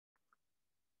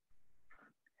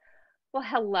Well,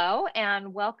 hello,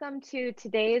 and welcome to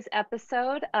today's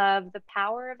episode of the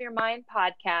Power of Your Mind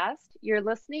podcast. You're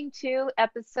listening to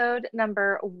episode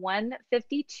number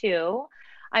 152.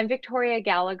 I'm Victoria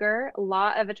Gallagher,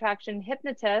 Law of Attraction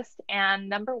hypnotist and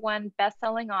number one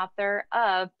best-selling author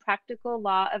of Practical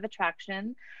Law of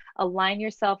Attraction. Align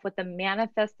yourself with the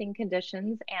manifesting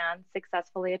conditions and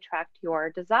successfully attract your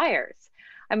desires.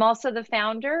 I'm also the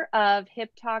founder of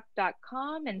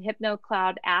HipTalk.com and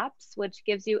HypnoCloud apps, which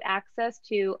gives you access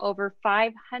to over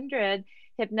 500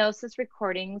 hypnosis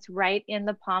recordings right in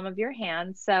the palm of your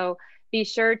hand. So be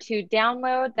sure to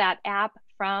download that app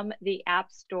from the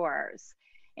app stores.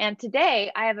 And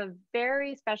today I have a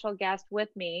very special guest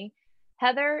with me,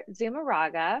 Heather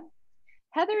Zumarraga.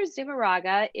 Heather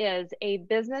Zumarraga is a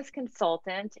business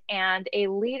consultant and a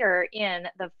leader in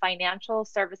the financial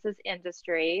services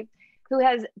industry who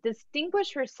has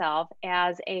distinguished herself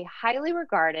as a highly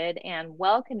regarded and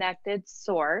well-connected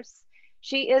source.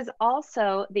 She is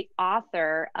also the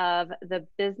author of the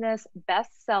business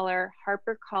bestseller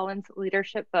HarperCollins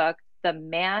Leadership book, The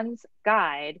Man's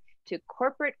Guide to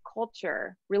Corporate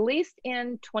Culture, released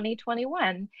in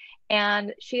 2021.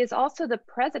 And she is also the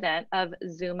president of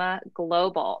Zuma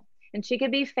Global. And she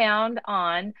can be found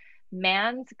on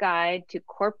Man's Guide to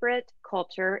Corporate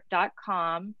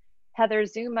Culture.com,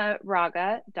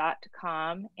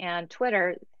 HeatherZumarraga.com, and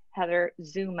Twitter, Heather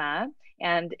Zuma,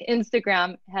 and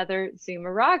Instagram, Heather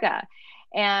Zumarraga.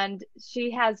 And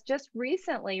she has just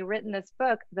recently written this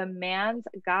book, The Man's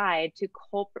Guide to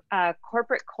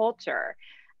Corporate Culture.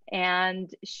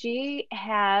 And she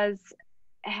has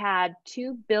had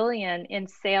 $2 billion in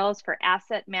sales for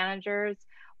asset managers.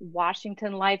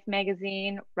 Washington Life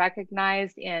magazine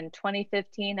recognized in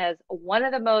 2015 as one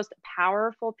of the most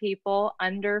powerful people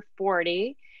under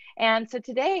 40. And so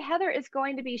today, Heather is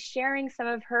going to be sharing some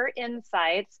of her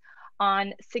insights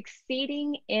on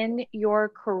succeeding in your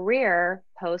career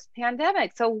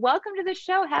post-pandemic. So welcome to the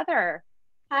show, Heather.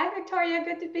 Hi, Victoria.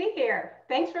 Good to be here.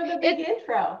 Thanks for the big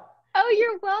intro. Oh,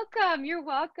 you're welcome. You're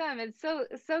welcome. It's so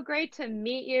great to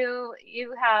meet you.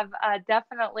 You have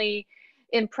definitely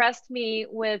impressed me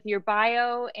with your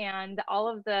bio and all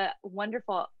of the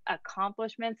wonderful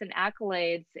accomplishments and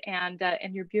accolades and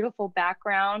your beautiful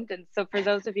background. And so for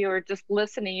those of you who are just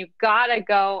listening, you've got to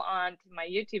go on to my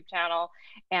YouTube channel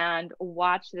and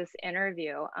watch this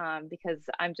interview because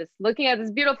I'm just looking at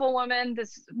this beautiful woman,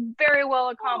 this very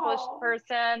well accomplished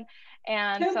person.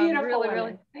 And Two so I'm beautiful really,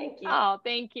 women. Thank you. oh,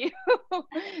 thank you.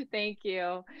 Thank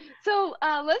you. So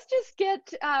let's just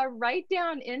get right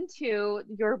down into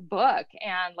your book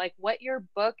and like what your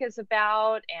book is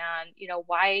about and, you know,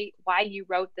 why you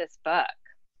wrote this book.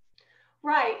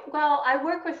 Right. Well, I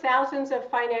work with thousands of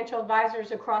financial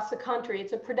advisors across the country.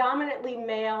 It's a predominantly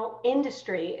male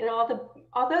industry. And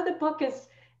although the book is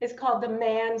called The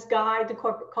Man's Guide to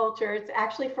Corporate Culture, it's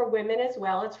actually for women as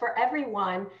well. It's for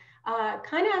everyone.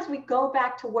 Kind of as we go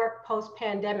back to work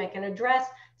post-pandemic and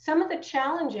address some of the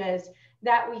challenges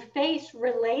that we face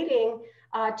relating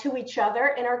to each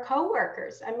and our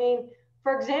coworkers. I mean,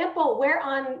 for example, we're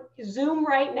on Zoom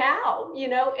right now,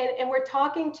 and we're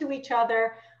talking to each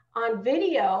other on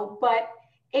video, but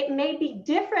it may be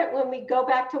different when we go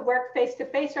back to work face to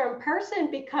face or in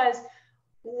person because,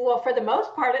 well, for the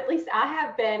most part, at least I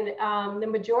have been, the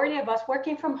majority of us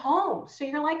working from home. So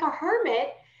you're like a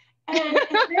hermit. And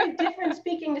it's very different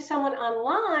speaking to someone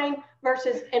online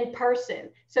versus in person.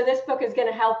 So this book is going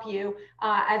to help you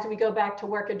as we go back to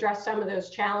work, address some of those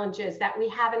challenges that we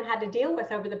haven't had to deal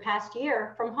with over the past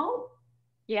year from home.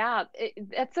 Yeah,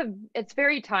 it's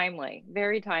very timely,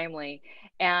 very timely.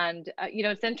 And,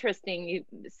 it's interesting. You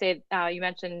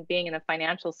mentioned being in the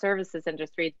financial services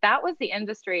industry. That was the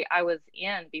industry I was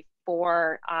in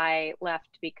before I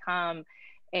left to become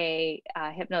a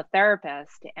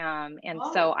hypnotherapist. And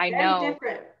so I know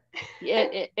different.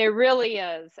 it really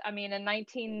is. I mean, in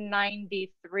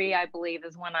 1993, I believe,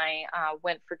 is when I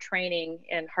went for training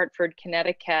in Hartford,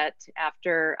 Connecticut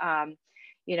after,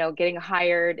 getting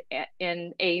hired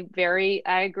in I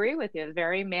agree with you,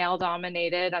 very male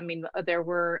dominated. I mean, there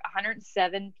were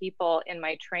 107 people in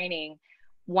my training,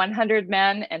 100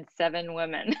 men and 7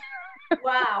 women.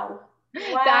 Wow.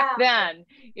 Wow. Back then.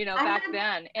 And I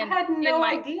had no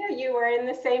idea you were in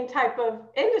the same type of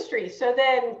industry. So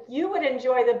then you would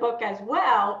enjoy the book as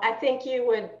well. I think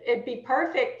it'd be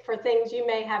perfect for things you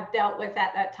may have dealt with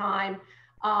at that time.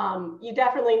 You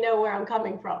definitely know where I'm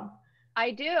coming from.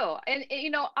 I do. And,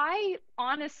 I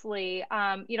honestly,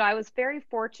 I was very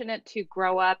fortunate to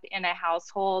grow up in a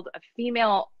household, a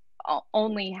female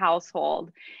only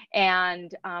household.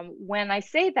 And when I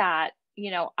say that,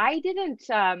 I didn't,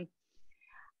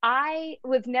 I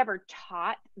was never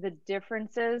taught the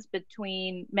differences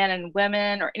between men and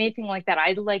women or anything like that.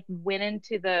 I like went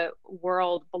into the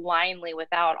world blindly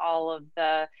without all of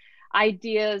the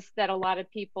ideas that a lot of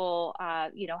people,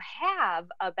 have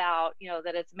about,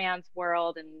 that it's man's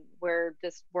world and we're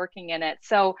just working in it.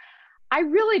 So I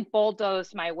really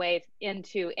bulldozed my way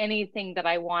into anything that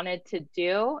I wanted to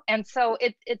do. And so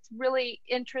it's really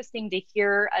interesting to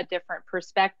hear a different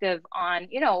perspective on,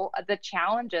 the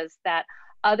challenges that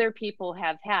other people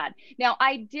have had. Now,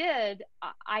 I did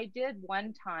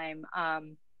one time,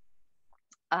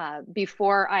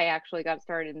 before I actually got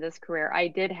started in this career, I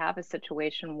did have a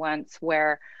situation once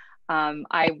where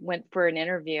I went for an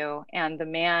interview and the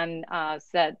man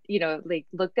said, like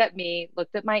looked at me,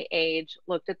 looked at my age,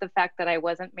 looked at the fact that I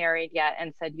wasn't married yet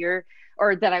and said,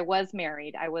 or that I was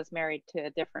married. I was married to a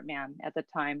different man at the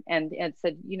time and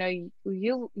said,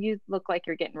 you look like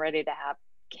you're getting ready to have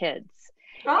kids.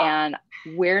 Oh, And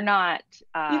we're not, you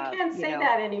can't say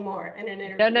that anymore in an no,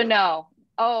 interview. no, no.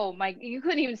 Oh my, you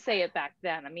couldn't even say it back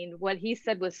then. I mean, what he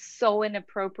said was so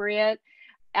inappropriate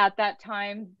at that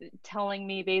time, telling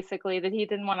me basically that he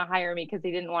didn't want to hire me because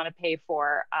he didn't want to pay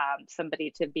for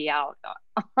somebody to be out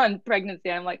on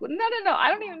pregnancy. I'm like, well, no, no, no, I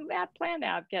don't even have plan to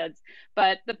have kids.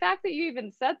 But the fact that you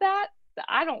even said that,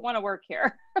 I don't want to work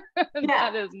here.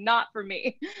 Yeah, That is not for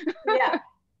me. yeah.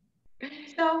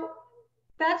 So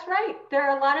that's right. There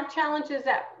are a lot of challenges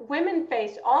that women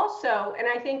face also, and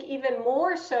I think even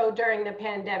more so during the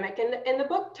pandemic. And the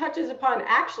book touches upon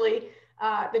actually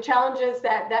the challenges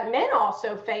that men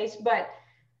also face. But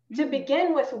to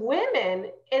begin with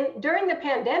women, and during the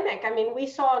pandemic, I mean, we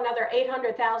saw another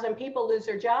 800,000 people lose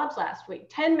their jobs last week.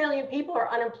 10 million people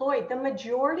are unemployed, the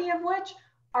majority of which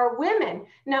are women.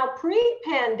 Now,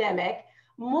 pre-pandemic,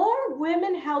 more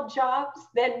women held jobs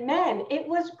than men. It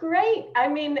was great. I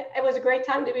mean, it was a great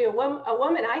time to be a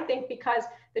woman, I think, because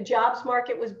the jobs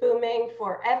market was booming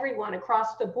for everyone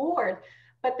across the board.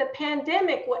 But the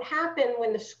pandemic, what happened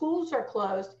when the schools are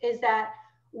closed is that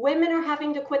women are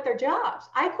having to quit their jobs.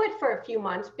 I quit for a few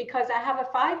months because I have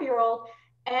a 5-year-old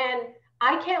and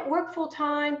I can't work full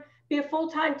time, be a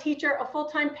full-time teacher, a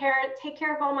full-time parent, take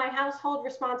care of all my household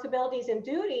responsibilities and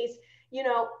duties. You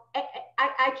know,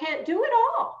 I can't do it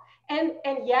all. And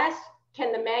yes,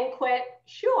 can the men quit?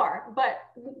 Sure. But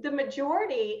the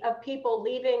majority of people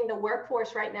leaving the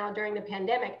workforce right now during the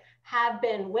pandemic have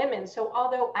been women. So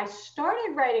although I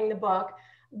started writing the book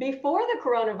before the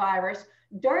coronavirus,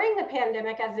 during the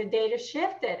pandemic, as the data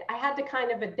shifted, I had to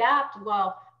kind of adapt.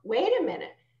 Well, wait a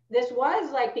minute. This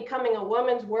was like becoming a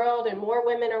woman's world and more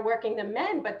women are working than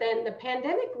men. But then the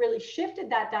pandemic really shifted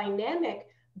that dynamic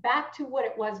back to what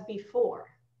it was before.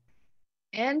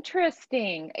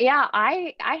 Interesting. Yeah,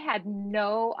 I had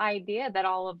no idea that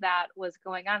all of that was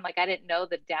going on. Like I didn't know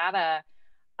the data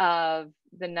of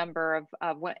the number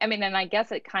of what I mean, and I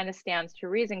guess it kind of stands to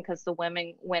reason because the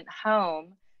women went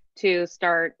home to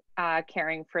start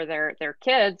caring for their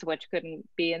kids, which couldn't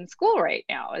be in school right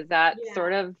now. Is that Yeah.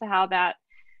 sort of how that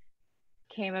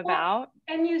came Well, about?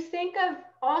 and you think of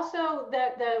also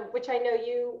the which I know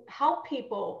you help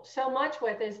people so much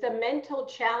with is the mental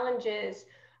challenges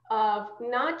of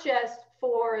not just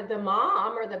for the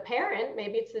mom or the parent,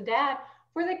 maybe it's the dad,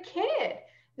 for the kid.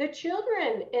 The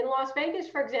children in Las Vegas,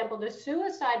 for example, the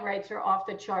suicide rates are off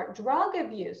the chart, drug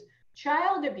abuse,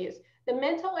 child abuse, the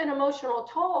mental and emotional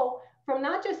toll from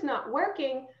not just not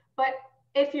working, but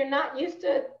if you're not used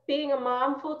to being a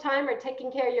mom full time or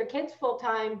taking care of your kids full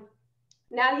time,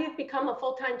 now you've become a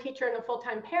full-time teacher and a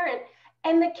full-time parent,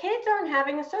 and the kids aren't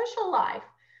having a social life.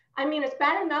 I mean, it's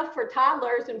bad enough for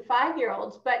toddlers and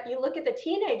 5-year-olds, but you look at the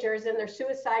teenagers and their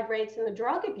suicide rates and the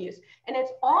drug abuse, and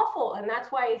it's awful. And that's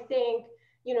why I think,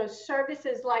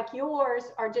 services like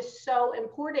yours are just so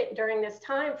important during this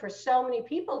time for so many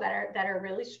people that are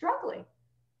really struggling.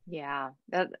 Yeah,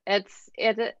 it's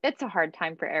a hard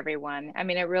time for everyone. I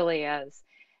mean, it really is.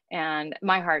 And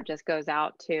my heart just goes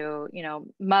out to,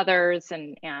 mothers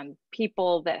and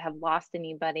people that have lost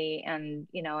anybody and,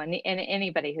 and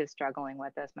anybody who's struggling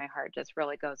with this, my heart just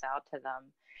really goes out to them.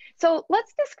 So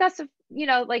let's discuss,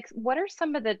 like what are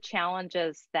some of the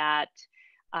challenges that,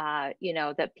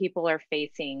 that people are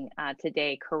facing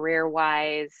today,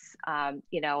 career-wise,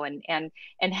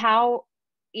 and how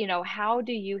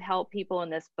do you help people in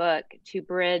this book to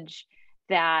bridge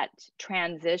that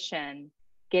transition,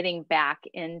 getting back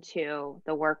into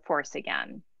the workforce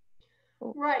again?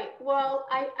 Right. Well,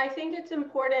 I think it's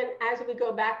important as we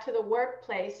go back to the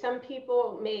workplace. Some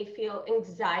people may feel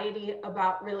anxiety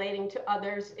about relating to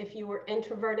others. If you were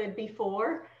introverted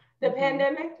before the Hmm.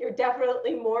 pandemic, you're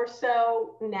definitely more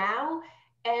so now.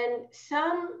 And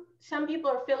some people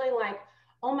are feeling like,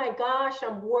 oh my gosh,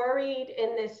 I'm worried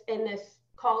in this,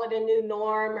 call it a new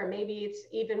norm, or maybe it's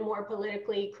even more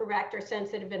politically correct or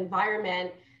sensitive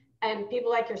environment. And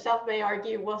people like yourself may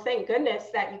argue, well, thank goodness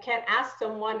that you can't ask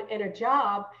someone in a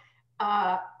job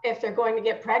if they're going to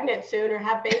get pregnant soon or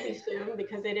have babies soon,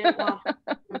 because they didn't want to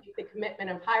make the commitment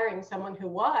of hiring someone who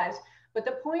was. But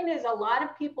the point is, a lot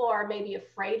of people are maybe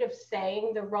afraid of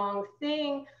saying the wrong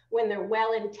thing when they're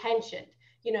well-intentioned.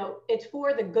 You know, it's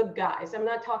for the good guys. I'm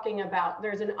not talking about,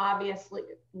 there's an obvious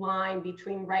line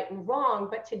between right and wrong,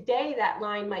 but today that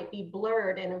line might be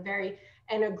blurred in a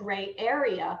gray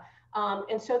area.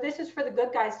 And so this is for the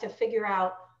good guys to figure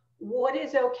out what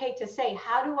is okay to say.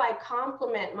 How do I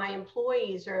compliment my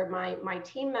employees or my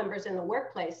team members in the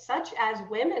workplace, such as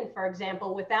women, for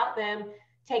example, without them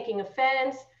taking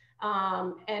offense?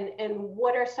 And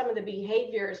what are some of the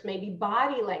behaviors, maybe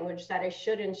body language, that I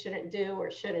should and shouldn't do,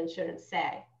 or should and shouldn't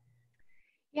say?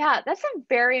 Yeah, that's a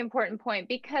very important point,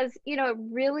 because, it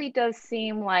really does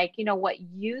seem like, what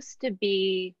used to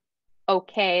be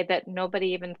okay, that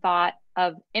nobody even thought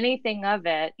of anything of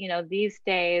it, these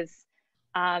days,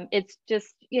 it's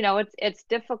just, it's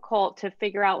difficult to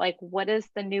figure out, like, what is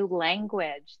the new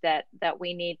language that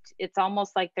we need. It's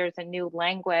almost like there's a new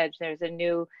language, there's a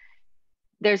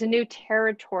new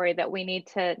territory that we need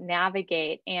to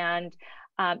navigate. And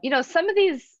some of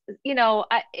these,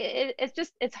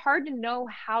 it's hard to know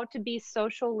how to be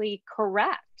socially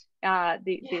correct. And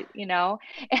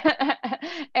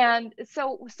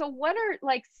so what are,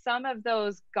 like, some of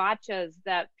those gotchas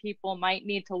that people might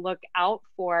need to look out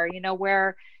for,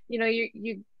 where,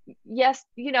 yes,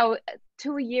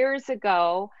 2 years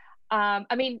ago,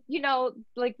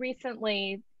 like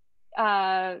recently,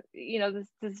 this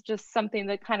is just something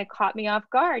that kind of caught me off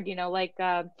guard, like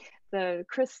the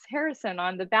Chris Harrison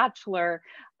on The Bachelor,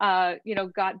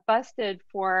 got busted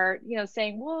for,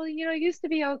 saying, well, it used to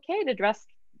be okay to dress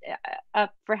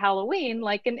up for Halloween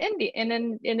like an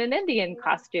Indian in an Indian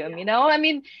costume,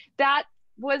 that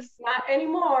was not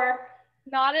anymore.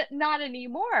 Not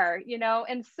anymore,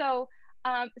 and so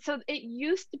it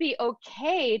used to be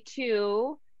okay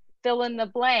to fill in the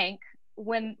blank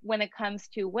when it comes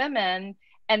to women,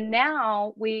 and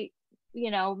now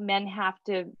men have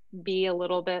to be a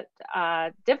little bit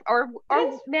different,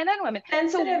 or men and women,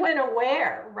 sensitive and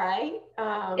aware, right?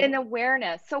 In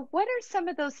awareness. So what are some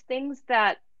of those things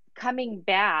that, coming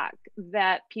back,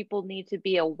 that people need to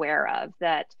be aware of,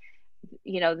 that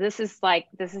this is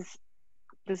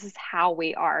how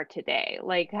we are today?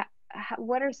 Like,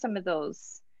 what are some of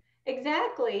those?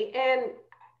 Exactly. And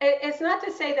it's not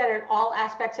to say that in all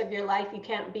aspects of your life you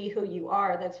can't be who you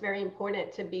are. That's very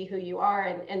important, to be who you are.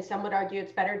 And some would argue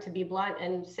it's better to be blunt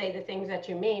and say the things that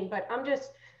you mean. But I'm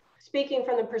just speaking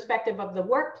from the perspective of the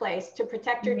workplace, to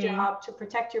protect your job, to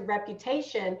protect your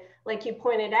reputation. Like you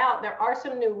pointed out, there are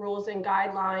some new rules and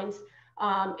guidelines.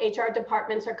 HR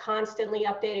departments are constantly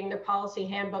updating their policy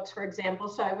handbooks, for example.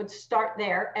 So I would start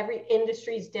there. Every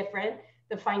industry is different.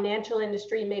 The financial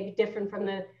industry may be different from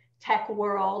the tech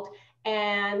world.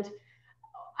 And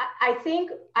I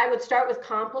think I would start with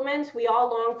compliments. We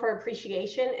all long for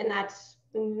appreciation, and that's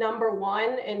number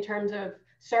one in terms of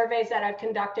surveys that I've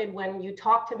conducted. When you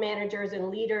talk to managers and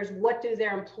leaders, what do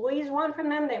their employees want from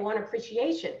them? They want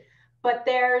appreciation. But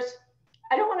I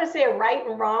don't want to say a right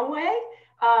and wrong way,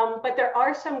 but there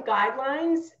are some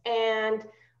guidelines. And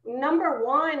number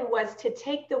one was to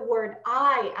take the word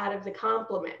I out of the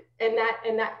compliment. And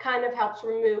that kind of helps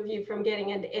remove you from getting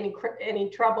into any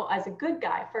trouble as a good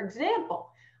guy. For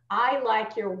example, I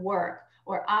like your work,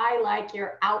 or I like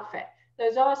your outfit.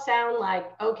 Those all sound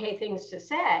like okay things to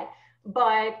say,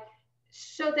 but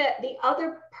so that the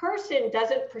other person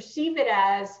doesn't perceive it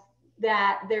as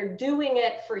that they're doing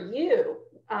it for you.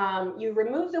 You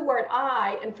remove the word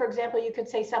I, and for example, you could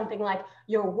say something like,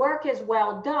 your work is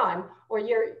well done, or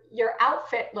your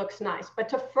outfit looks nice. But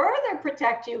to further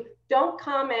protect you, don't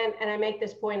comment, and I make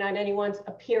this point, on anyone's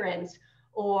appearance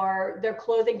or their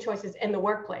clothing choices in the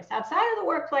workplace. Outside of the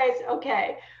workplace,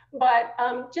 okay. But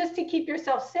just to keep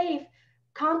yourself safe,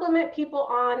 compliment people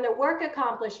on their work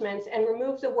accomplishments and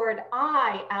remove the word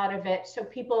I out of it, so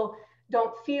people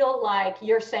don't feel like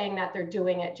you're saying that they're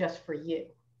doing it just for you.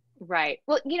 Right.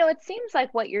 Well, it seems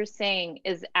like what you're saying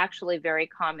is actually very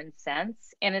common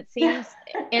sense. And it seems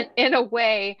in a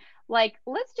way like,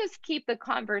 let's just keep the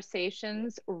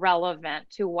conversations relevant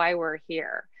to why we're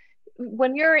here.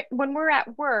 When we're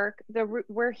at work,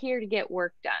 we're here to get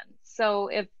work done. So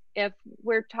if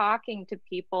we're talking to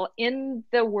people in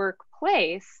the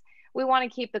workplace, we want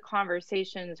to keep the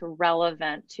conversations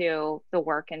relevant to the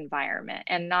work environment,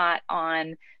 and not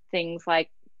on things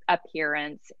like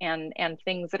appearance and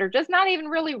things that are just not even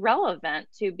really relevant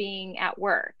to being at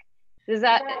work. Does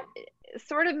that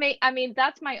sort of make, I mean,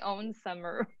 that's my own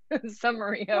summary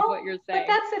of what you're saying. But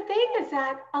that's the thing, is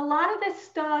that a lot of this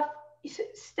stuff,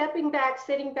 stepping back,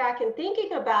 sitting back and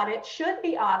thinking about it, should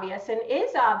be obvious and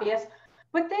is obvious.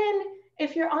 But then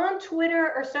if you're on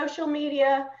Twitter or social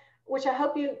media, which I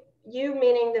hope you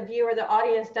meaning the viewer, the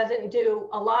audience, doesn't do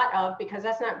a lot of, because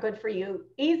that's not good for you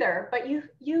either, but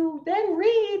you then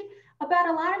read about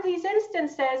a lot of these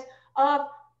instances of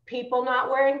people not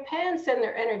wearing pants in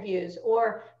their interviews,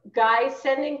 or guys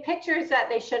sending pictures that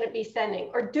they shouldn't be sending,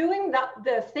 or doing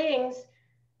the things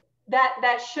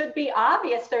that should be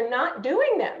obvious. They're not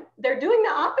doing them. They're doing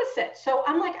the opposite. So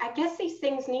I'm like, I guess these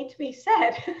things need to be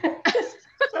said just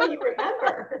so you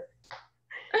remember.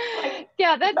 Like,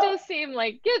 yeah, that does seem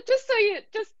like, yeah, just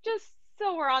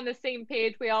so we're on the same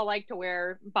page. We all like to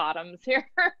wear bottoms here.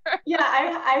 Yeah,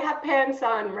 I have pants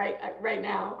on right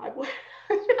now.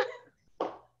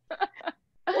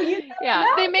 Well, yeah,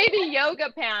 they may be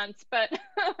yoga pants, but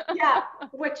yeah,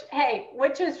 which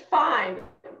is fine.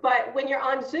 But when you're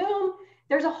on Zoom,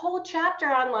 there's a whole chapter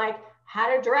on like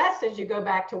how to dress as you go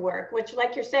back to work, which,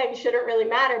 like you're saying, shouldn't really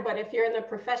matter. But if you're in the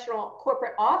professional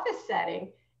corporate office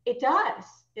setting, it does.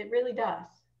 It really does.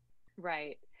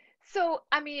 Right. So,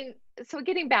 I mean, so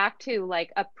getting back to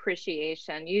like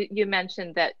appreciation, you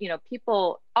mentioned that, you know,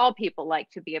 all people like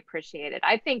to be appreciated.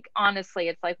 I think honestly,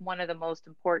 it's like one of the most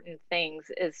important things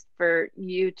is for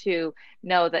you to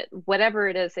know that whatever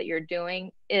it is that you're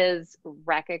doing is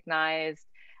recognized,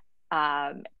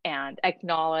 and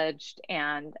acknowledged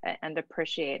and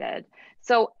appreciated.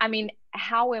 So, I mean,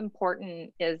 how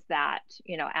important is that,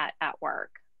 you know, at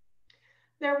work?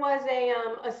 There was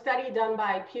a study done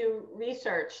by Pew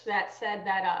Research that said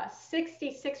that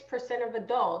 66% of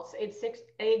adults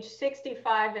age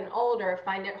 65 and older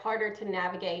find it harder to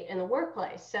navigate in the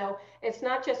workplace. So it's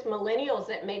not just millennials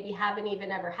that maybe haven't even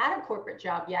ever had a corporate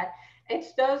job yet.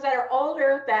 It's those that are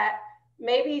older that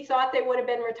maybe thought they would have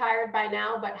been retired by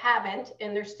now, but haven't,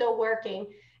 and they're still working.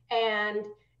 And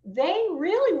they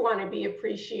really want to be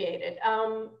appreciated.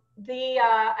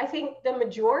 I think the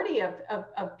majority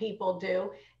of people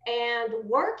do. And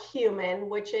WorkHuman,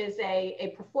 which is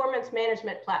a performance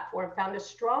management platform, found a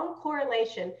strong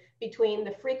correlation between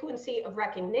the frequency of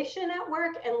recognition at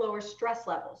work and lower stress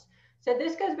levels. So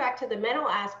this goes back to the mental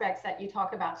aspects that you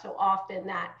talk about so often,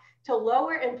 that to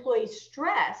lower employee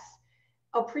stress,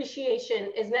 appreciation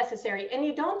is necessary. And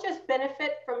you don't just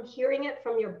benefit from hearing it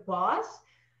from your boss,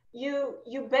 you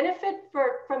benefit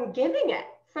from giving it.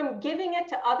 From giving it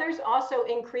to others also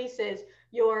increases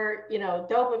your, you know,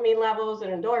 dopamine levels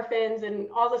and endorphins and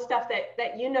all the stuff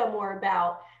that you know more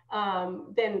about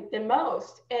than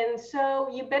most. And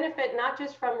so you benefit not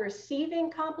just from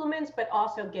receiving compliments, but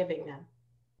also giving them.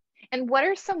 And what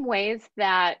are some ways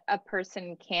that a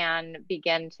person can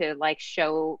begin to like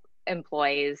show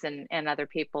employees and other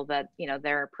people that, you know,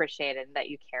 they're appreciated and that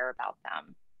you care about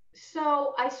them?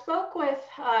 So I spoke with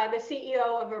the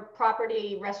CEO of a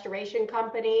property restoration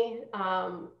company.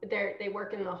 They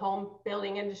work in the home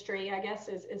building industry, I guess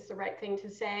is the right thing to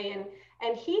say.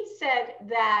 And he said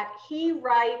that he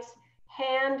writes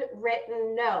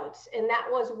handwritten notes. And that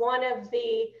was one of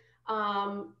the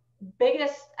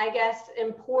biggest, I guess,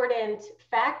 important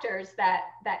factors that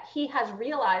he has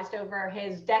realized over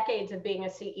his decades of being a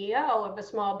CEO of a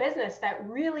small business that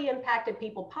really impacted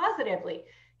people positively.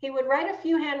 He would write a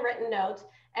few handwritten notes,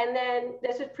 and then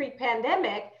this is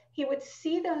pre-pandemic, he would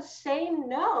see those same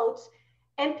notes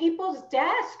in people's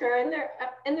desks or in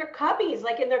their cubbies,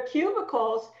 like in their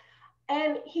cubicles,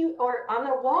 or on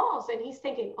their walls. And he's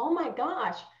thinking, oh my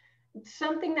gosh,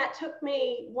 something that took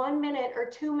me 1 minute or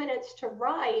 2 minutes to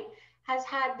write has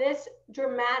had this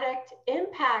dramatic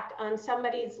impact on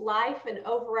somebody's life and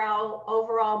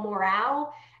overall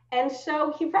morale. And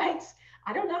so he writes,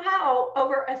 I don't know how,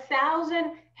 over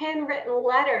 1,000 handwritten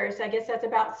letters. I guess that's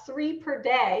about 3 per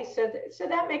day. So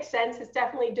that makes sense. It's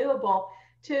definitely doable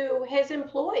to his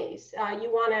employees. You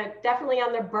want to definitely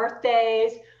on their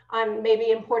birthdays, on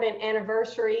maybe important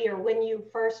anniversary, or when you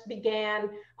first began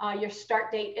your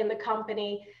start date in the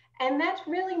company. And that's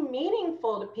really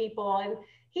meaningful to people. And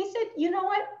he said, you know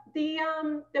what,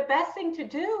 the best thing to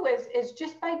do is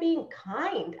just by being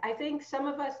kind. I think some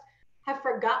of us have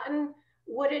forgotten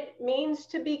what it means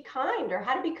to be kind, or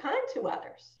how to be kind to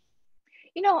others.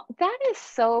 You know, that is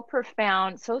so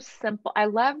profound, so simple. I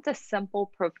love the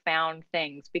simple, profound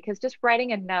things, because just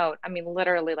writing a note, I mean,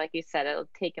 literally, like you said, it'll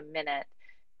take a minute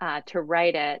to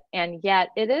write it. And yet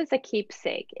it is a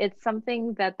keepsake. It's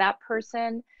something that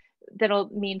person that'll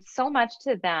mean so much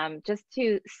to them just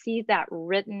to see that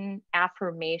written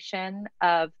affirmation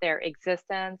of their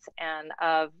existence and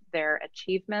of their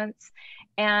achievements.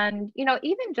 And,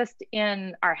 even just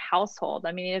in our household,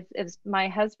 I mean, if my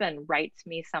husband writes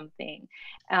me something,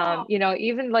 Oh,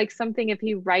 even like something, if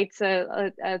he writes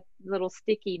a little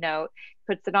sticky note,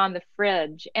 puts it on the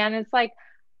fridge, and it's like,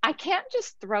 I can't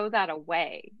just throw that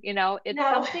away. It's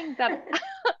no. something that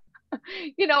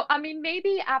I mean,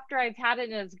 maybe after I've had it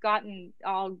and it's gotten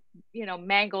all,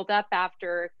 mangled up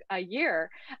after a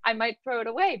year, I might throw it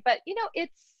away. But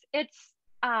it's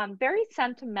very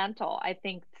sentimental, I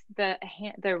think,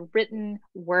 the written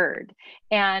word,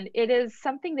 and it is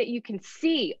something that you can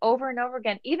see over and over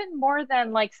again, even more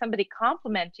than like somebody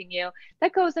complimenting you.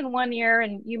 That goes in one ear,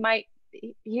 and you might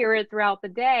hear it throughout the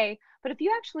day. But if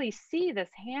you actually see this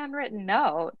handwritten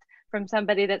note from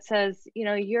somebody that says,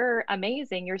 you're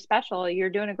amazing, you're special, you're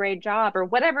doing a great job, or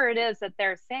whatever it is that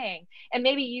they're saying. And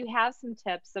maybe you have some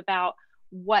tips about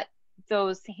what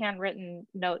those handwritten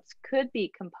notes could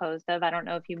be composed of. I don't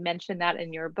know if you mentioned that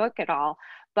in your book at all,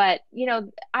 but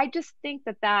I just think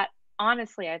that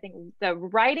honestly, I think the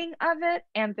writing of it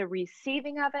and the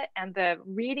receiving of it and the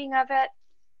reading of it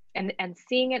and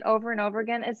seeing it over and over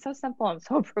again is so simple and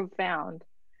so profound.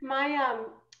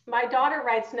 My daughter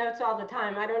writes notes all the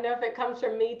time. I don't know if it comes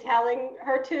from me telling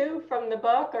her to from the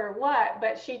book or what,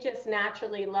 but she just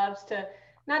naturally loves to,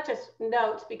 not just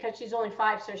notes because she's only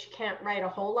 5, so she can't write a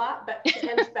whole lot, but she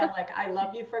can spell like I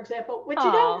love you, for example, which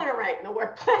you don't Oh, want to write in the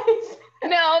workplace.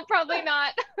 no, probably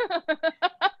not.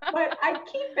 But I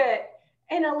keep it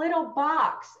in a little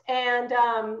box. And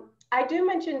I do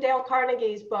mention Dale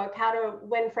Carnegie's book, How to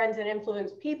Win Friends and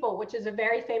Influence People, which is a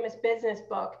very famous business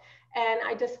book. And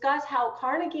I discuss how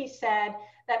Carnegie said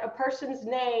that a person's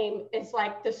name is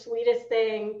like the sweetest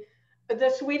thing, the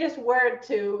sweetest word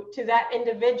to that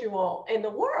individual in the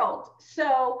world.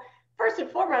 So first and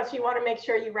foremost, you want to make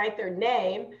sure you write their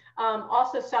name.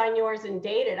 Also sign yours and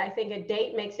date it. I think a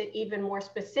date makes it even more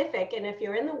specific. And if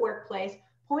you're in the workplace,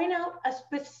 point out a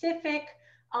specific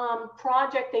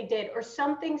project they did or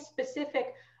something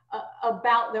specific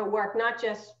about their work, not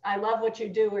just I love what you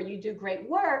do or you do great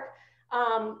work.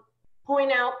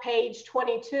 Point out page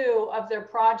 22 of their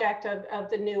project of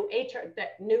the new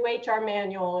HR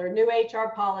manual or new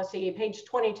HR policy. Page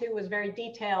 22 was very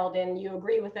detailed and you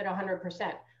agree with it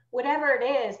 100%. Whatever it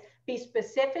is, be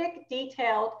specific,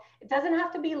 detailed. It doesn't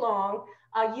have to be long.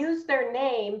 Use their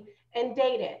name and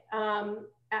date it.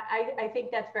 I think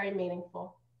that's very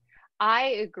meaningful. I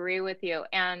agree with you.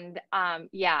 And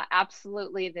yeah,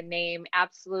 absolutely the name,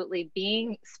 absolutely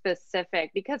being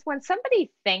specific. Because when somebody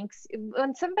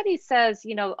says,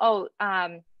 oh,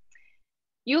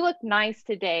 you look nice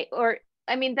today, or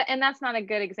I mean, and that's not a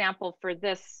good example for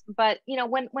this, but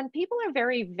when people are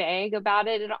very vague about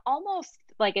it, it almost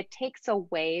like it takes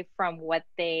away from what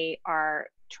they are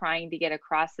trying to get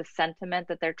across, the sentiment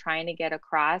that they're trying to get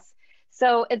across.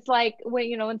 So it's like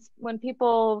when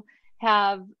people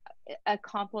have a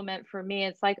compliment for me,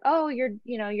 it's like, oh, you're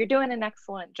doing an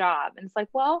excellent job, and it's like,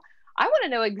 well, I want to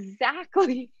know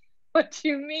exactly what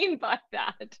you mean by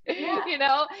that.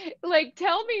 Yeah. Like,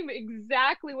 tell me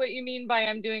exactly what you mean by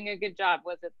I'm doing a good job.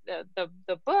 Was it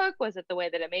the book? Was it the way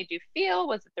that it made you feel?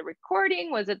 Was it the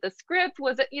recording? Was it the script?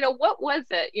 Was it, what was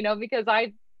it? Because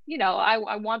I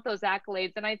want those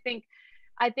accolades. And I think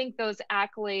those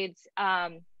accolades,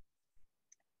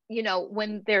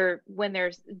 when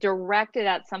they're directed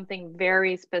at something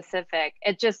very specific,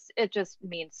 it just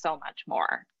means so much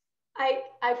more.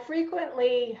 I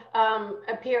frequently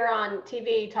appear on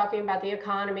TV talking about the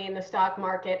economy and the stock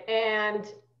market. And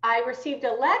I received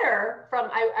a letter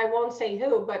from, I won't say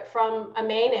who, but from a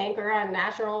main anchor on a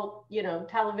national,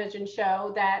 television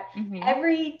show that Hmm.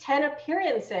 every 10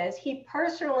 appearances, he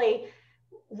personally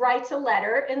writes a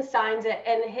letter and signs it.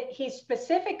 And he's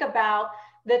specific about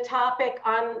the topic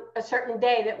on a certain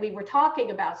day that we were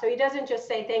talking about. So he doesn't just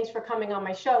say, thanks for coming on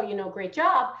my show, great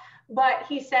job. But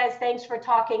he says, thanks for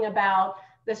talking about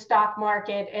the stock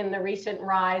market and the recent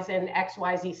rise in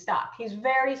XYZ stock. He's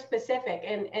very specific,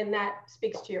 and that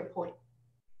speaks to your point.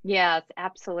 Yes,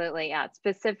 absolutely. Yeah,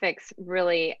 specifics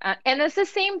really, and it's the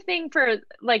same thing for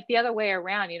like the other way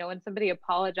around. When somebody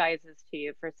apologizes to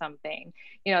you for something,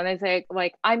 they say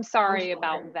like, "I'm I'm sorry sorry.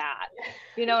 about that."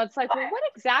 It's like, well, what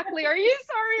exactly are you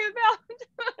sorry about?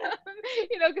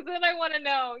 Because then I want to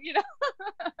know. So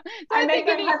I I make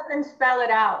think my husband spell it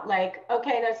out like,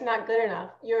 okay, that's not good enough.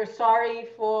 You're sorry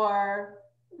for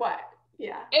what?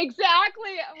 Yeah.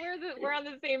 exactly, we're on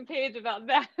the same page about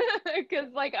that.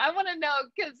 Because like I want to know,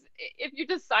 because if you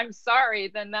just I'm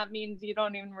sorry, then that means you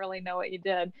don't even really know what you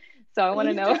did. So I want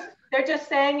to know. They're just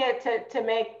saying it to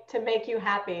make you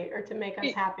happy, or to make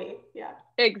us happy. Yeah.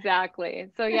 Exactly.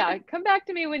 So yeah, come back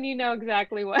to me when you know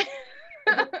exactly what.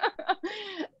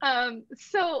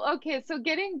 Okay, so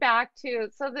getting back to,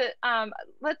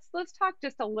 let's talk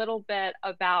just a little bit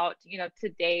about,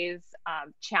 today's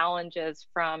challenges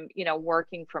from,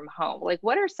 working from home. Like,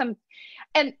 what are some,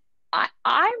 and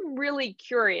I'm really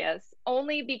curious,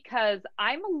 only because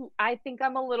I think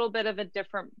I'm a little bit of a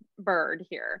different bird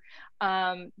here,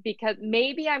 because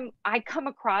maybe I come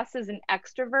across as an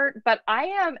extrovert, but I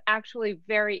am actually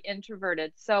very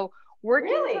introverted. So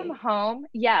working from Really? home,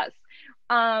 yes,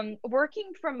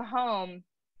 working from home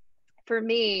for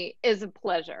me is a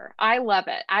pleasure. I love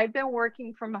it. I've been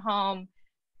working from home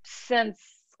since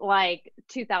like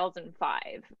 2005,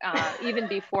 even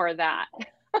before that.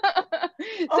 Oh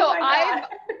So my God.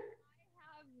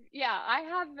 yeah, I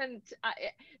haven't.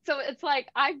 So it's like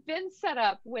I've been set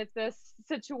up with this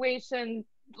situation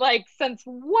like since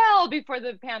well before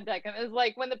the pandemic. And it's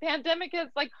like when the pandemic is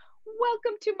like,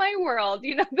 welcome to my world.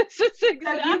 This is So you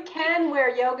exactly can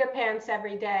wear yoga pants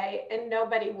every day and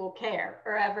nobody will care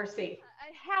or ever see.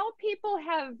 how people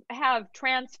have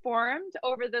transformed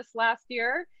over this last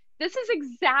year. This is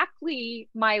exactly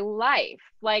my life.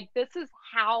 Like, this is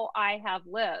how I have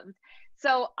lived.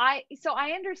 So I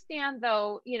understand,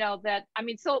 though, that, I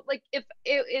mean, so like if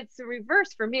it's the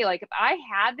reverse for me, like if I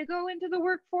had to go into the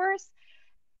workforce,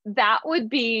 that would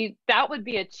be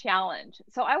a challenge.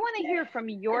 So I want to hear from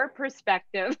your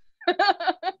perspective. Well,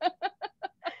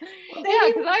 Yeah,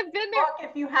 maybe because we I've should been there. talk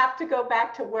if you have to go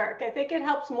back to work. I think it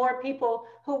helps more people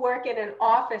who work in an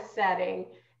office setting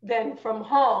than from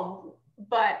home,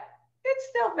 but it's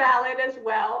still valid as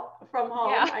well from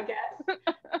home, Yeah. I guess.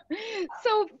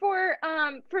 So for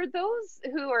those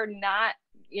who are not,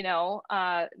 you know,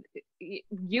 uh,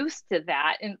 used to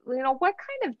that, and what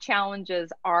kind of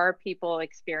challenges are people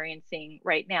experiencing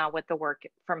right now with the work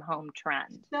from home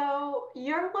trend? So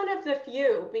you're one of the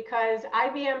few, because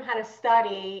IBM had a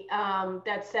study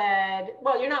that said,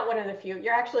 well, you're not one of the few.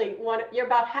 You're actually one. You're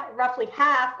about roughly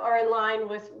half are in line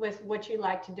with what you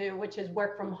like to do, which is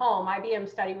work from home. IBM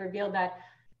study revealed that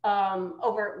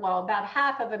about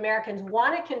half of Americans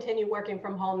want to continue working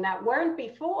from home that weren't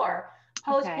before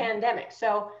Okay. post-pandemic.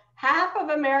 So half of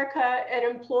America and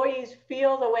employees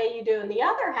feel the way you do, and the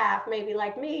other half, maybe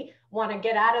like me, want to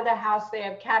get out of the house. They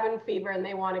have cabin fever and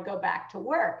they want to go back to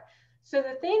work. So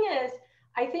the thing is,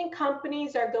 I think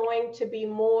companies are going to be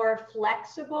more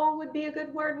flexible, would be a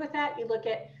good word with that. You look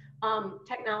at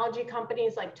technology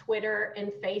companies like Twitter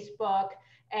and Facebook,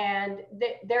 and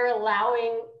they're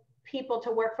allowing people to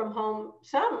work from home,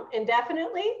 some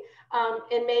indefinitely,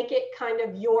 and make it kind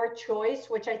of your choice,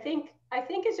 which I think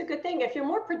is a good thing. If you're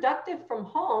more productive from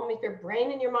home, if your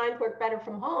brain and your mind work better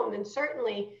from home, then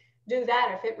certainly do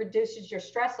that if it reduces your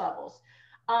stress levels.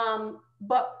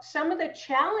 But some of the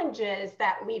challenges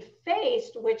that we've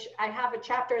faced, which I have a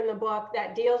chapter in the book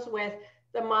that deals with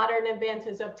the modern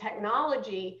advances of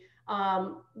technology,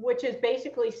 which is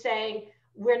basically saying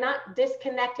we're not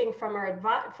disconnecting from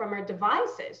our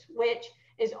devices, which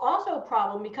is also a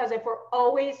problem, because if we're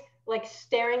always like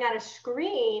staring at a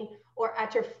screen or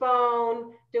at your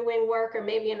phone doing work, or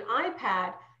maybe an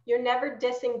iPad, you're never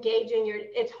disengaging.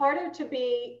 It's harder to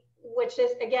be, which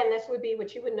is, again, this would be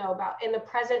what you would know about, in the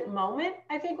present moment,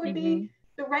 I think would Hmm. be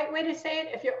the right way to say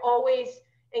it. If you're always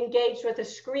engaged with a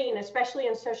screen, especially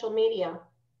in social media.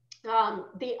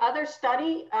 The other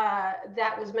study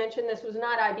that was mentioned, this was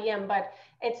not IBM, but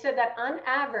it said that on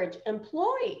average,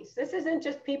 employees, this isn't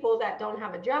just people that don't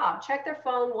have a job, check their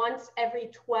phone once every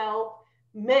 12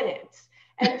 minutes.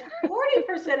 And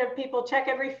 40% of people check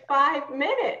every 5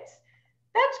 minutes.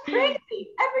 That's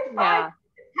crazy. Every five, Yeah.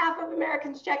 half of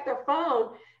Americans check their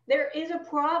phone. There is a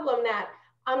problem that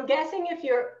I'm guessing if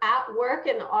you're at work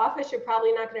in the office, you're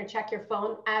probably not going to check your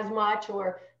phone as much,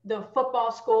 or the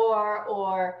football score,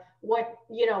 or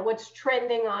what's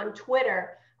trending on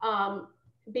Twitter,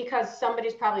 because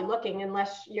somebody's probably looking,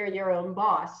 unless you're your own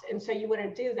boss, and so you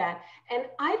wouldn't do that. And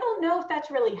I don't know if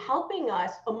that's really helping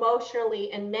us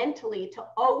emotionally and mentally to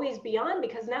always be on,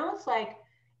 because now it's like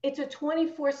it's a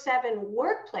 24/7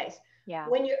 workplace. Yeah.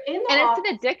 When you're in the And it's an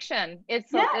office, addiction. yeah,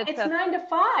 It's it's a 9 to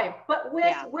 5, but with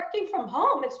Yeah. working from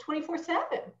home, it's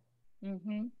 24/7.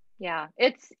 Hmm. Yeah.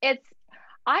 It's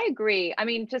I agree. I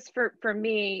mean, just for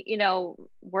me,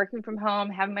 working from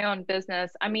home, having my own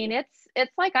business, I mean, it's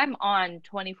like I'm on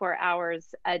 24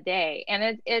 hours a day,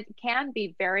 and it can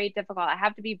be very difficult. I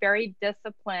have to be very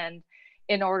disciplined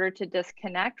in order to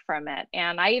disconnect from it.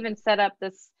 And I even set up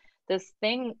this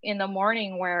thing in the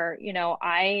morning where,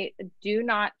 I do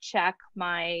not check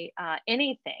my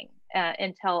anything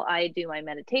until I do my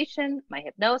meditation, my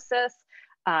hypnosis,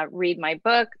 read my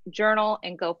book, journal,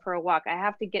 and go for a walk. I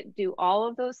have to do all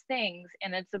of those things.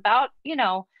 And it's about,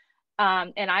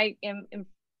 and I am,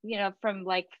 from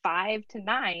like 5 to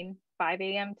 9, 5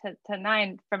 a.m. to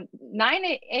 9. From 9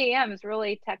 a.m. is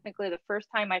really technically the first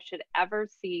time I should ever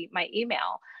see my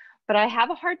email. But I have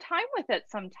a hard time with it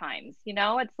sometimes.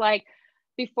 It's like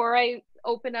before I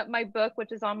open up my book,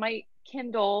 which is on my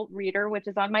Kindle reader, which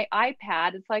is on my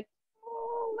iPad, it's like,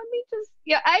 oh, let me just,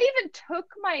 I even took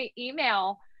my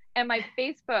email and my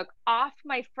Facebook off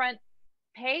my front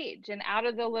page and out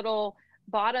of the little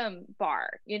bottom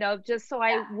bar, just so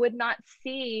I would not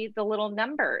see the little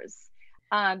numbers,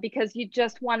 because you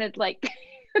just wanted like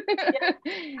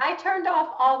I turned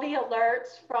off all the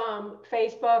alerts from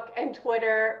Facebook and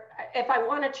Twitter. If I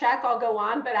want to check, I'll go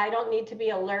on, but I don't need to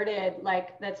be alerted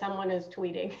like that someone is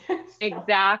tweeting.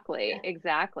 Exactly.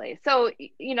 So,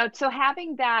 so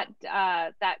having that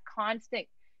constant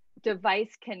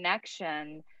device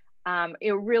connection,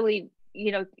 it really,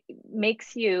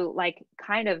 makes you like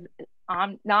kind of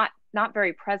not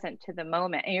very present to the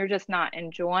moment, and you're just not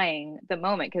enjoying the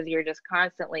moment because you're just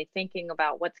constantly thinking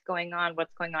about what's going on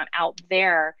out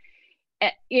there,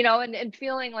 and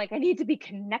feeling like I need to be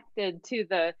connected to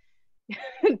the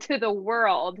to the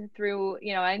world through,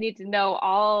 I need to know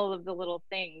all of the little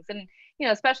things. And,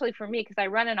 especially for me, because I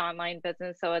run an online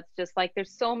business. So it's just like,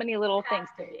 there's so many little things.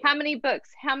 How many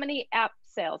books, how many app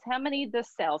sales, how many this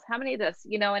sales, how many this,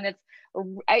 and it's,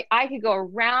 I could go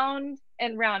around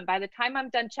and round. By the time I'm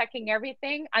done checking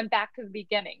everything, I'm back to the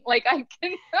beginning. Like I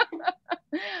can,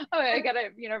 I gotta,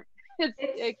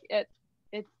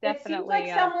 it's definitely it seems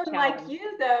like someone like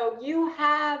you, though, you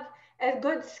have a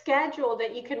good schedule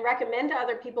that you can recommend to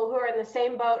other people who are in the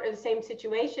same boat or the same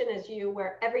situation as you,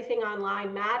 where everything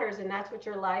online matters, and that's what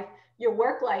your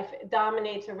work life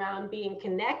dominates around, being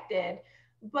connected.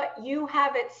 But you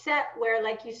have it set where,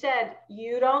 like you said,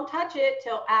 you don't touch it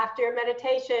till after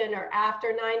meditation or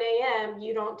after 9 a.m.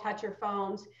 You don't touch your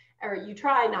phones, or you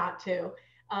try not to,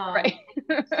 right.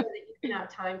 so that you can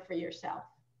have time for yourself.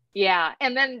 Yeah,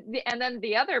 and then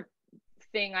the other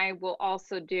thing I will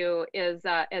also do is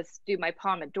do my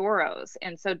Pomodoros.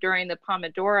 And so during the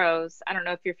Pomodoros, I don't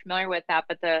know if you're familiar with that,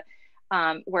 but the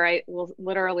where I will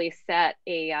literally set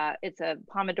it's a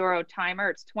Pomodoro timer.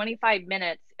 It's 25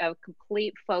 minutes of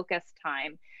complete focus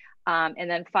time, and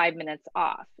then 5 minutes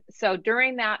off. So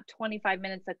during that 25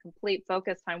 minutes of complete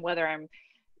focus time, whether I'm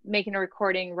making a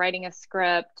recording, writing a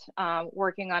script,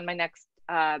 working on my next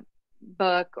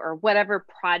book, or whatever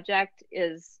project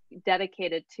is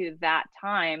dedicated to that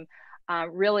time,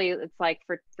 really it's like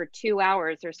for 2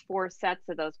 hours, there's 4 sets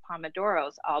of those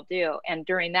Pomodoros I'll do. And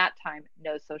during that time,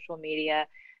 no social media,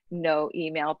 no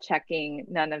email checking,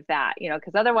 none of that,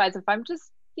 because otherwise if I'm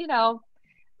just,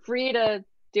 free to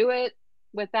do it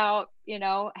without,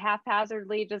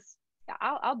 haphazardly, just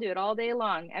I'll do it all day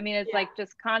long. I mean, it's like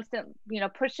just constant,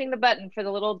 pushing the button for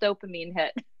the little dopamine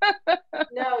hit.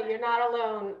 No, you're not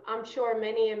alone. I'm sure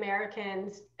many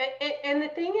Americans, and the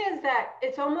thing is that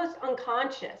it's almost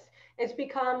unconscious. It's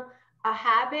become a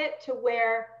habit to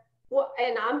where, well,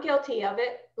 and I'm guilty of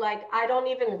it. Like, I don't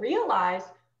even realize,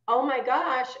 oh my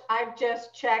gosh, I've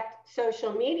just checked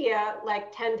social media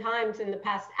like 10 times in the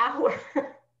past hour.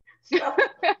 So,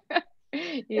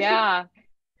 yeah.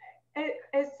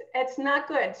 It's not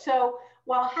good. So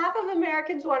while half of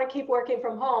Americans want to keep working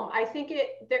from home, I think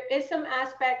there is some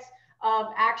aspects of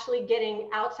actually getting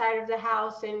outside of the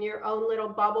house in your own little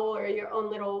bubble, or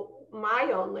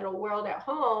my own little world at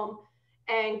home,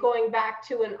 and going back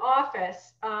to an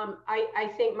office.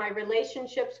 I think my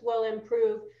relationships will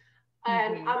improve.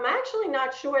 And I'm actually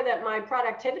not sure that my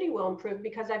productivity will improve,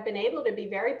 because I've been able to be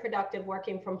very productive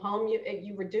working from home.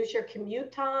 You reduce your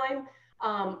commute time.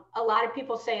 A lot of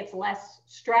people say it's less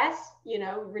stress,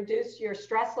 reduce your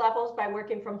stress levels by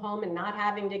working from home and not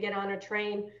having to get on a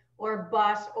train or a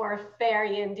bus or a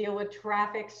ferry and deal with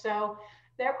traffic. So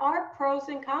there are pros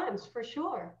and cons for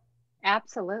sure.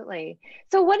 Absolutely.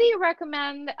 So what do you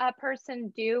recommend a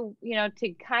person do,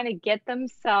 to kind of get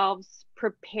themselves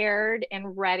prepared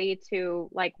and ready to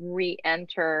like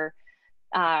re-enter?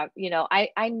 I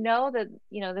know that,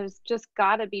 there's just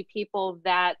got to be people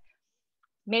that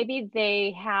maybe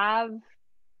they have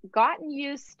gotten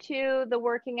used to the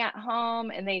working at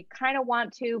home and they kind of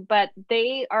want to, but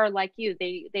they are like you,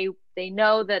 they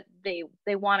know that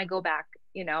they want to go back,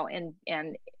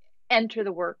 and enter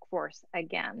the workforce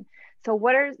again. So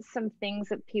what are some things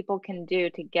that people can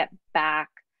do to get back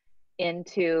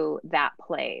into that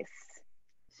place?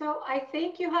 So I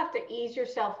think you have to ease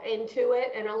yourself into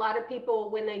it. And a lot of people,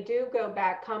 when they do go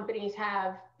back, companies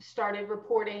have started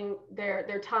reporting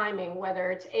their timing,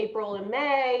 whether it's April and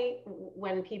May,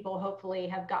 when people hopefully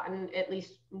have gotten at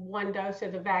least one dose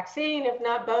of the vaccine, if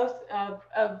not both of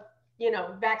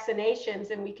vaccinations,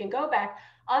 and we can go back.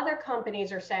 Other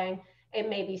companies are saying it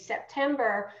may be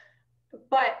September,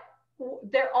 but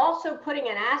they're also putting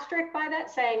an asterisk by that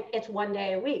saying it's 1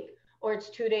 day a week or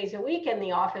it's 2 days a week in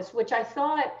the office, which I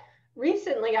thought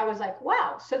recently I was like,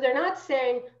 wow. So they're not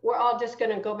saying we're all just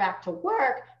going to go back to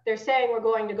work. They're saying we're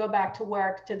going to go back to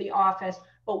work, to the office,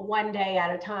 but 1 day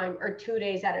at a time or 2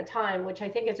 days at a time, which I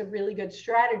think is a really good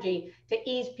strategy to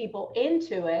ease people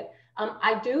into it.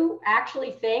 I do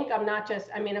actually think, I'm not just,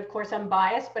 I mean, of course I'm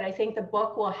biased, but I think the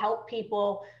book will help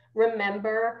people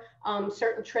remember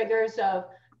certain triggers of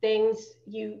things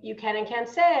you can and can't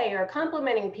say, or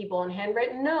complimenting people, and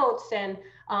handwritten notes, and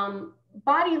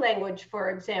body language, for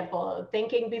example,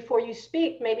 thinking before you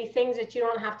speak, maybe things that you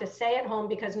don't have to say at home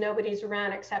because nobody's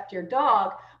around except your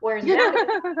dog, whereas now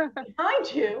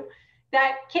behind you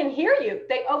that can hear you,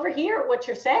 they overhear what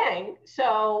you're saying.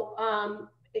 So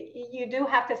you do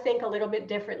have to think a little bit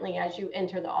differently as you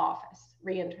enter the office,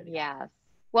 re-enter the office. Yes.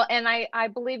 Well, and I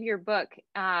believe your book,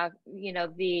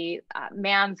 the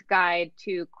Man's Guide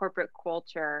to Corporate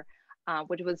Culture,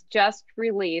 which was just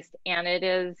released, and it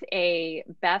is a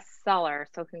bestseller.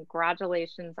 So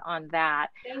congratulations on that.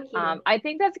 Thank you. I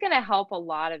think that's going to help a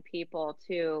lot of people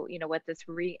to, with this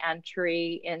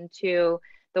re-entry into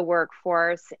the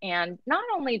workforce, and not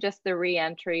only just the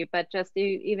re-entry, but just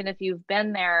even if you've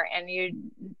been there and you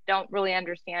don't really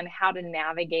understand how to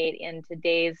navigate in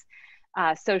today's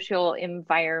social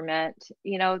environment,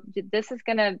 this is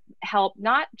going to help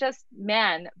not just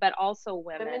men, but also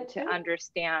women to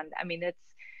understand. I mean,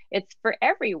 it's for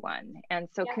everyone. And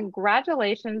so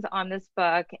congratulations on this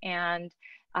book. And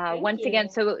once again,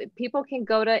 so people can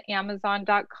go to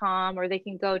Amazon.com, or they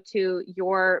can go to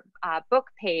your book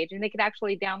page, and they can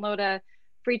actually download a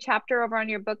free chapter over on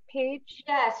your book page.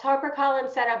 Yes,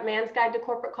 HarperCollins set up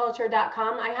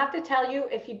mansguidetocorporateculture.com. I have to tell you,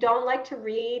 if you don't like to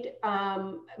read,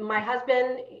 my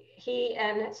husband, he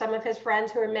and some of his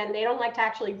friends who are men, they don't like to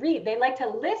actually read. They like to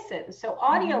listen. So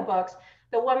audiobooks,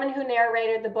 the woman who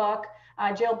narrated the book,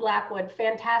 Jill Blackwood,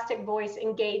 fantastic voice,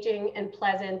 engaging and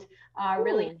pleasant,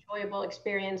 really enjoyable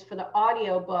experience for the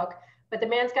audiobook. But the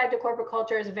Man's Guide to Corporate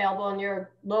Culture is available in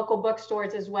your local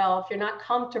bookstores as well. If you're not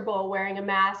comfortable wearing a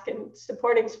mask and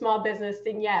supporting small business,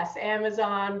 then yes,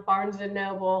 Amazon, Barnes &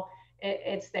 Noble,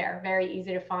 it's there. Very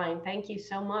easy to find. Thank you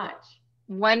so much.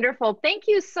 Wonderful. Thank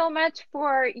you so much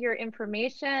for your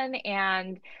information,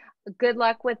 and good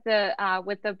luck with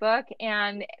the book.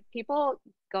 And people,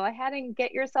 go ahead and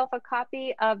get yourself a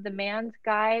copy of the Man's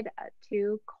Guide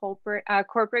to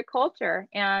Corporate Culture.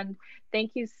 And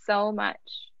thank you so much.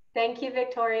 Thank you,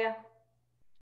 Victoria.